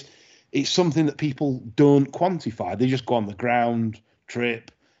because it's something that people don't quantify. They just go on the ground, trip,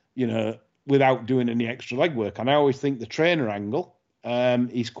 without doing any extra legwork. And I always think the trainer angle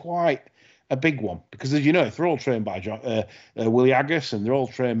is quite a big one because, as you know, if they're all trained by Willie Agus and they're all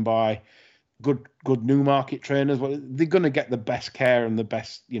trained by good Newmarket trainers, well, they're going to get the best care and the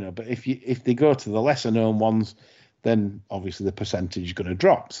best, But if they go to the lesser known ones, then obviously the percentage is going to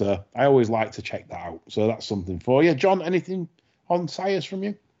drop. So I always like to check that out. So that's something for you. John, anything on sires from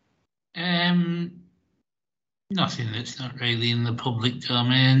you? Nothing that's not really in the public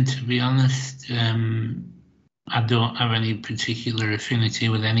domain, to be honest. I don't have any particular affinity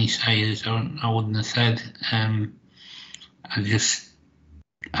with any sires. I wouldn't have said. I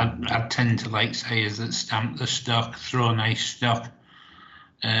tend to like sires that stamp the stock, throw nice stock.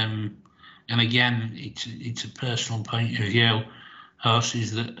 And again, it's a personal point of view.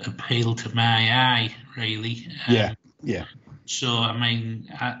 Horses that appeal to my eye, really. Yeah. So, I mean,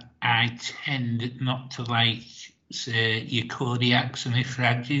 I tend not to like, say, your Kodiaks and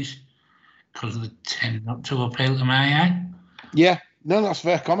Ifrages because they tend not to appeal to my eye. Yeah, no, that's a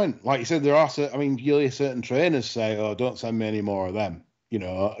fair comment. Like you said, there are you'll hear certain trainers say, "Oh, don't send me any more of them."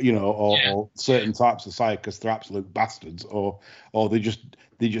 Or certain types of sire because they're absolute bastards, or they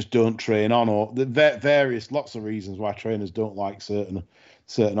just don't train on, or the various lots of reasons why trainers don't like certain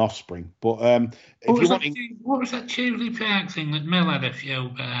certain offspring. But what was that Cheveley Park thing that Mel had a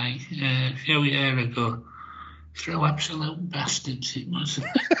few years ago? Throw absolute bastards it was.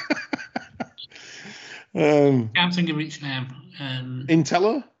 Can't think of its name.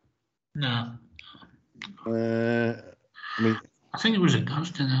 Intello? No. I think it was a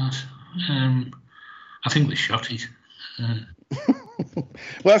Gosden house. I think they shot it.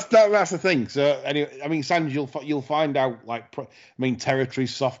 Well, that's the thing. So anyway, Sands, you'll find out territory,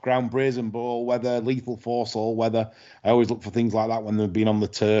 soft ground, brazen ball weather, lethal force all weather. I always look for things like that when they've been on the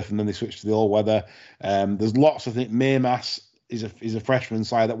turf and then they switch to the all weather. There's lots of things. Maymas is a freshman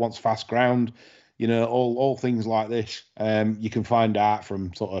side that wants fast ground. All things like this. You can find out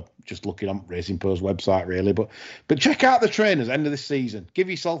from sort of just looking on Racing Post website, really. But check out the trainers end of this season. Give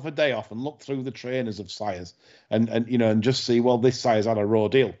yourself a day off and look through the trainers of sires, and just see. Well, this sire's had a raw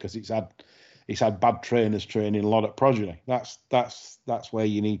deal because it's had bad trainers training a lot at progeny. That's where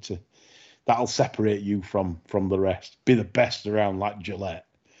you need to. That'll separate you from the rest. Be the best around like Gillette.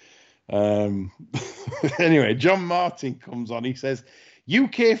 Anyway, John Martin comes on. He says,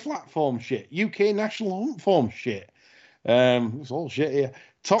 UK flat form shit, UK national hunt form shit. It's all shit here.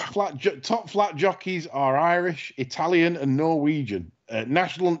 Top flat jockeys are Irish, Italian, and Norwegian.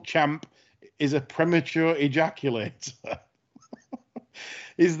 National hunt champ is a premature ejaculator.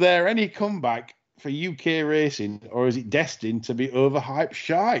 Is there any comeback for UK racing, or is it destined to be overhyped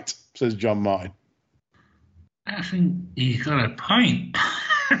shite? Says John Martin. I think he's got a point.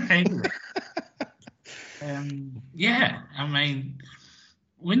 Yeah,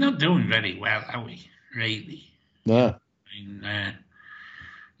 we're not doing very well, are we? Really? No.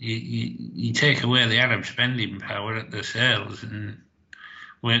 You take away the Arab spending power at the sales, and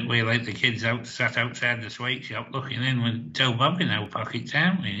we let the kids sat outside the sweet shop looking in with toe bob in our pockets,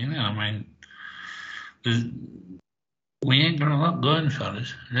 aren't we? We ain't got a lot going for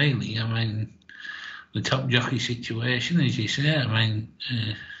us, really. The top jockey situation, as you say,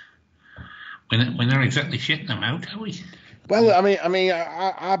 we're not exactly shitting them out, are we? Well,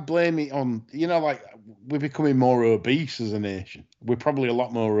 I blame it on, we're becoming more obese as a nation. We're probably a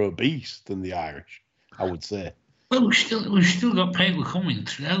lot more obese than the Irish, I would say. Well, we've still got people coming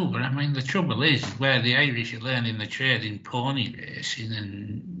through, but the trouble is where the Irish are learning the trade in pony racing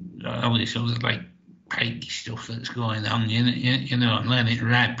and all this other pikey stuff that's going on, and learning to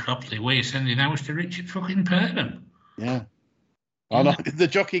ride properly. We're sending ours to Richard fucking Perham. Yeah. Oh, no, the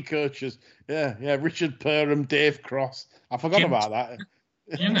jockey coaches. Yeah, Richard Perham, Dave Cross. I forgot about that.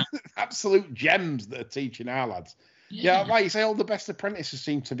 Absolute gems that are teaching our lads. Yeah, like you say, all the best apprentices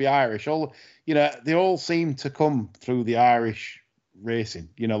seem to be Irish. They all seem to come through the Irish racing.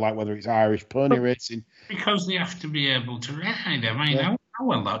 Whether it's Irish pony racing. Because they have to be able to ride. I know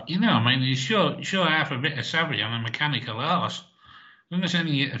a lot. You sure half a bit of savvy on a mechanical horse. I'm not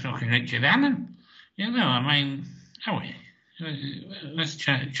sending you to fucking Richard Annan. Let's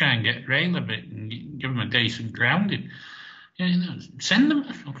try and get rail a bit and give them a decent grounding. Send them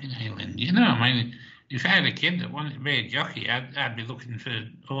to fucking Ireland. If I had a kid that wanted to be a jockey, I'd be looking for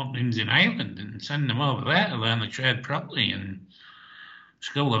openings in Ireland and send them over there to learn the trade properly and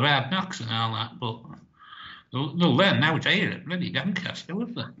school of hard knocks and all that. But they'll learn now here at bloody Doncaster,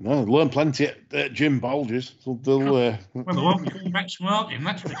 won't they? No, they'll learn plenty at Jim Bolger's. They won't be coming back smoking,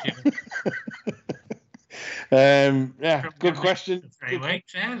 that's for sure. Good question. 3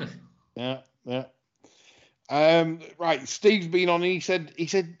 weeks, Yeah. Right, Steve's been on. He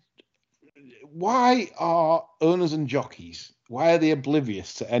said, why are owners and jockeys, why are they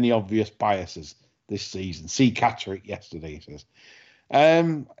oblivious to any obvious biases this season? See Catterick yesterday, he says.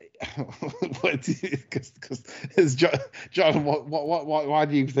 Because John, why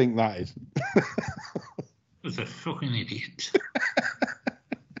do you think that is? He's a fucking idiot.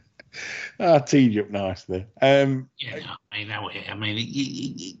 Teed you up nicely. I know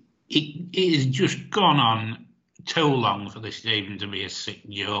it. It has just gone on too long for this even to be a sick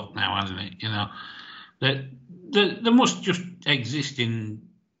joke now, hasn't it? That they must just exist in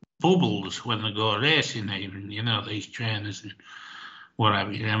bubbles when they go racing, even, these trainers and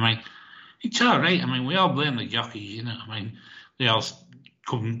whatever. It's all right. We all blame the jockeys, they all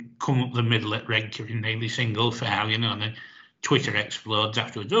come up the middle at Redcar in nearly single file, and then Twitter explodes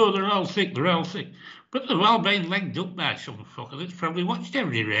afterwards. Oh, they're all thick. But they've all been legged up by some fucker that's probably watched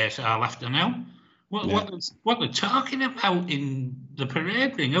every race all afternoon. What they're talking about in the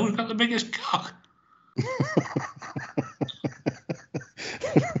parade ring? Who's got the biggest cock?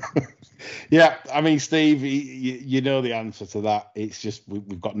 Yeah, Steve, you know the answer to that. It's just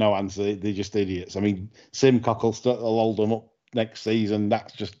we've got no answer. They're just idiots. Simcock will hold them up next season.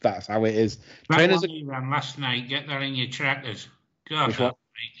 That's how it is. Trainers you ran last night. Get that in your trackers, God, Which one?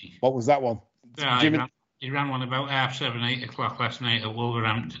 matey. What was that one? Yeah, he ran one about 7:30, 8 o'clock last night at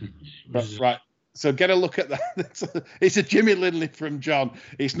Wolverhampton. Right. So get a look at that. It's a Jimmy Lindley from John.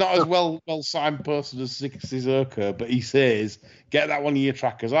 It's not as well signposted as 60 Zerker, but he says, get that one of your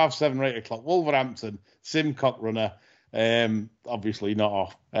trackers. 7:30 or 8 o'clock. Wolverhampton, Simcock runner. Obviously not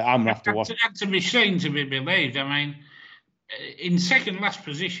off. I'm going to have to watch. It had to be seen to be believed. I mean, in second last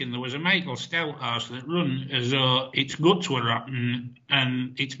position, there was a Michael Stout horse that run as though its guts were rotten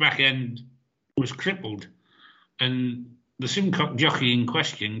and its back end was crippled. And the Simcock jockey in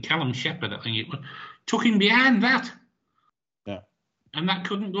question, Callum Shepherd, I think it was, took him behind that. Yeah. And that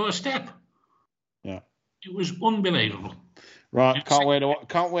couldn't go a step. Yeah. It was unbelievable. Right. Can't wait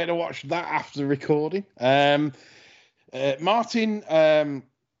to watch that after recording. Martin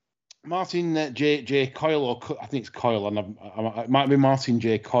J Coyle, or I think it's Coyle, and it might be Martin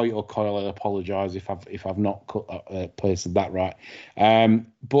J Coyle or Coyle. I apologise if I've not placed that right.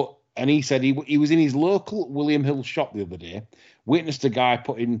 And he said he was in his local William Hill shop the other day, witnessed a guy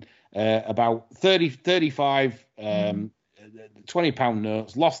putting about 35 £20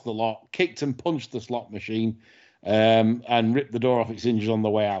 notes, lost the lot, kicked and punched the slot machine, and ripped the door off its hinges on the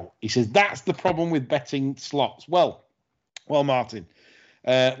way out. He says that's the problem with betting slots. Well, Martin.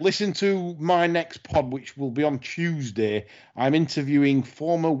 Listen to my next pod, which will be on Tuesday. I'm interviewing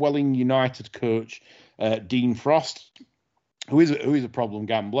former Welling United coach Dean Frost, who is a problem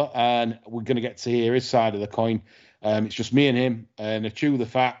gambler, and we're going to get to hear his side of the coin. It's just me and him, and a chew the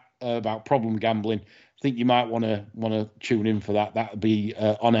fat about problem gambling. I think you might want to tune in for that. That'll be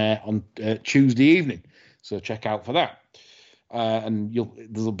on air on Tuesday evening, so check out for that. And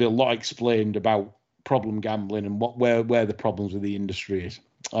there'll be a lot explained about problem gambling and where the problems with the industry is.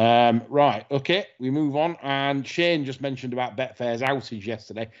 Right, okay, we move on. And Shane just mentioned about Betfair's outage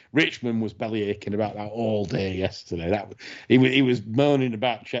yesterday. Richmond was belly aching about that all day yesterday. He was moaning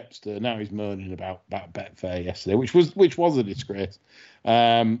about Chepstow. Now he's moaning about Betfair yesterday, which was a disgrace.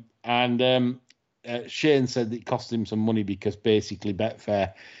 Shane said that it cost him some money because basically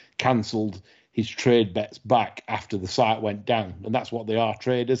Betfair cancelled his trade bets back after the site went down, and that's what they are,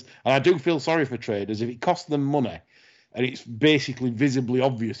 traders. And I do feel sorry for traders if it costs them money, and it's basically visibly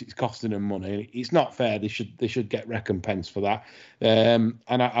obvious it's costing them money. It's not fair. They should get recompense for that.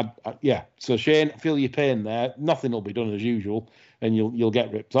 So Shane, feel your pain there. Nothing will be done as usual, and you'll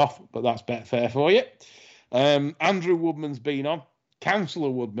get ripped off. But that's Betfair for you. Andrew Woodman's been on,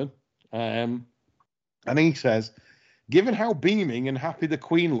 Councillor Woodman, and he says, given how beaming and happy the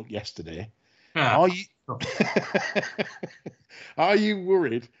Queen looked yesterday. Are you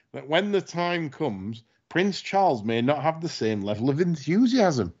worried that when the time comes, Prince Charles may not have the same level of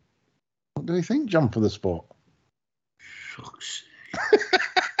enthusiasm? What do you think, John, for the sport? Shucks.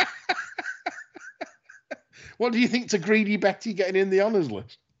 What do you think to Greedy Betty getting in the honours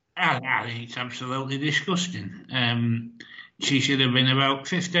list? I think it's absolutely disgusting. She should have been about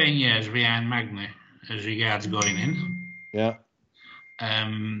 15 years behind Magna as regards going in. Yeah.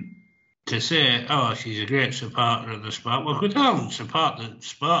 To say, she's a great supporter of the sport. We could all support the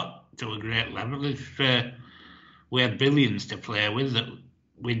sport to a great level if we had billions to play with that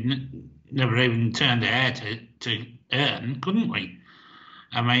we'd never even turned our head to earn, couldn't we?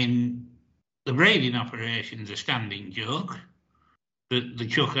 I mean, the braiding operation's a standing joke. The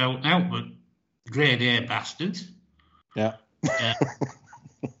chuck out now, but grade A bastards. Yeah.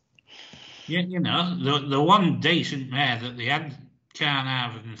 The one decent mare that they had,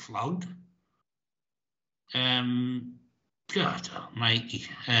 Carnarvon flogged. God almighty.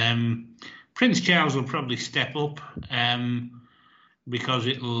 Prince Charles will probably step up because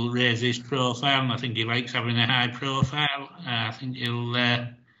it'll raise his profile, and I think he likes having a high profile. I think he'll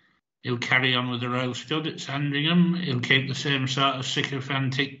carry on with the Royal Stud at Sandringham. He'll keep the same sort of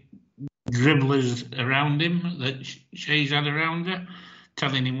sycophantic dribblers around him that she's had around her,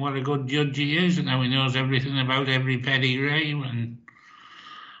 telling him what a good judge he is and how he knows everything about every pedigree, and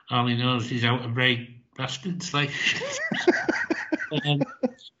all he knows is how to break bastards. Like,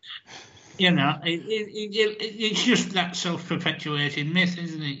 it's just that self-perpetuating myth,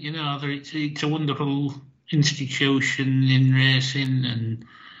 isn't it? That it's a wonderful institution in racing, and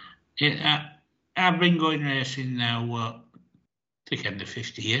I've been going racing now, I think I'm the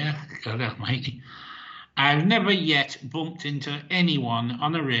 50th year. God almighty. I've never yet bumped into anyone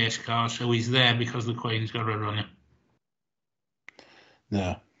on a race course who is there because the Queen's got a runner.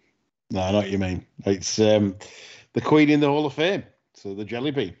 No, I know what you mean. It's the Queen in the Hall of Fame, so the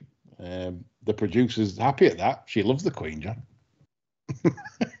Jelly Bean. The producer's happy at that. She loves the Queen, John.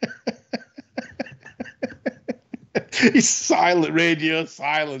 It's silent, radio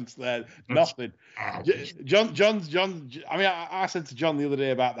silence there. Nothing. John's. I mean, I said to John the other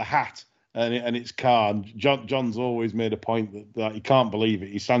day about the hat and its car. And John's always made a point that he can't believe it.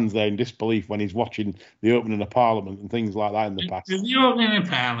 He stands there in disbelief when he's watching the opening of Parliament and things like that in the past. The opening of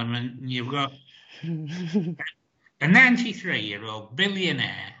Parliament, and you've got a 93-year-old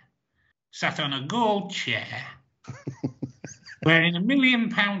billionaire sat on a gold chair wearing a £1 million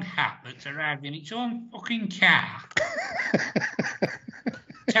hat that's arrived in its own fucking car,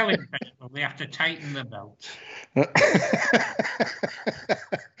 telling people they have to tighten the belt.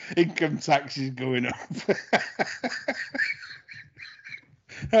 Income tax is going up.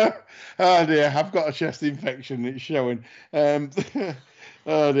 Oh dear, I've got a chest infection. It's showing. Oh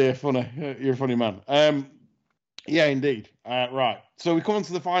dear, funny. You're a funny man. Yeah, indeed. Right. So we come on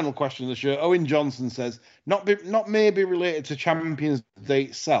to the final question of the show. Owen Johnson says, not maybe related to Champions Day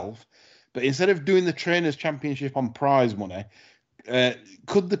itself, but instead of doing the Trainers' Championship on prize money,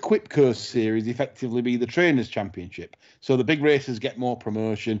 could the Quip Coast Series effectively be the Trainers' Championship? So the big racers get more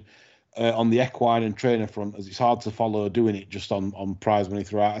promotion on the equine and trainer front, as it's hard to follow doing it just on prize money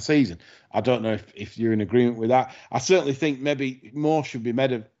throughout a season. I don't know if you're in agreement with that. I certainly think maybe more should be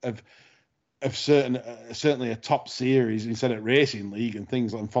made of certainly a top series instead of racing league and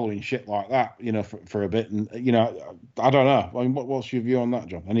things and following shit like that, for a bit. And, I don't know. I mean, what's your view on that,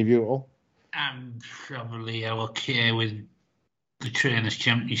 John? Any view at all? I'm probably okay with the Trainers'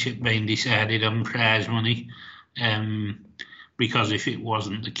 Championship being decided on prize money. Because if it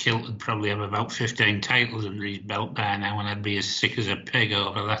wasn't, the Kilt would probably have about 15 titles under his belt by now, and I'd be as sick as a pig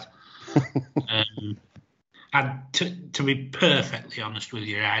over that. To be perfectly honest with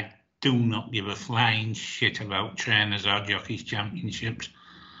you, I do not give a flying shit about Trainers or Jockeys Championships.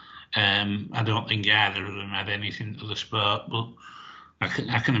 I don't think either of them add anything to the sport, but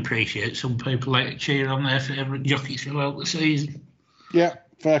I can appreciate some people like to cheer on their favourite jockey throughout the season. Yeah,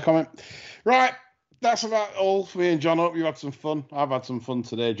 fair comment. Right. That's about all for me and John. Hope you had some fun. I've had some fun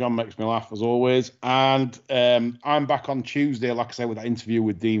today. John makes me laugh as always. And I'm back on Tuesday, like I say, with that interview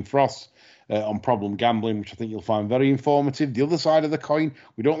with Dean Frost on problem gambling, which I think you'll find very informative. The other side of the coin,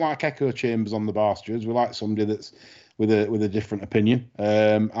 we don't like echo chambers on the bar stewards. We like somebody that's with a different opinion,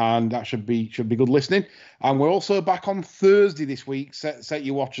 and that should be good listening. And we're also back on Thursday this week. Set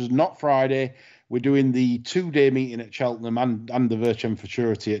your watchers, not Friday. We're doing the 2-day meeting at Cheltenham and the Virgin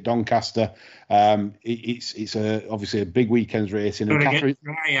Futurity at Doncaster. It's obviously a big weekend's racing. Got to get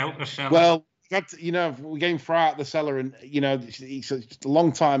Fry out the cellar. Well, we're getting Fry out the cellar, and it's a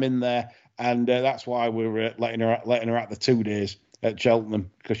long time in there, and that's why we're letting her out the 2 days at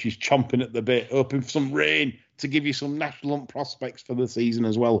Cheltenham, because she's chomping at the bit, hoping for some rain to give you some national hunt prospects for the season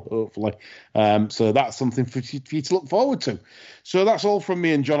as well, hopefully. So that's something for you to look forward to. So that's all from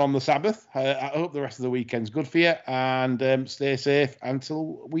me and John on the Sabbath. I hope the rest of the weekend's good for you, and stay safe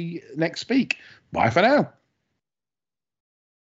until we next speak. Bye for now.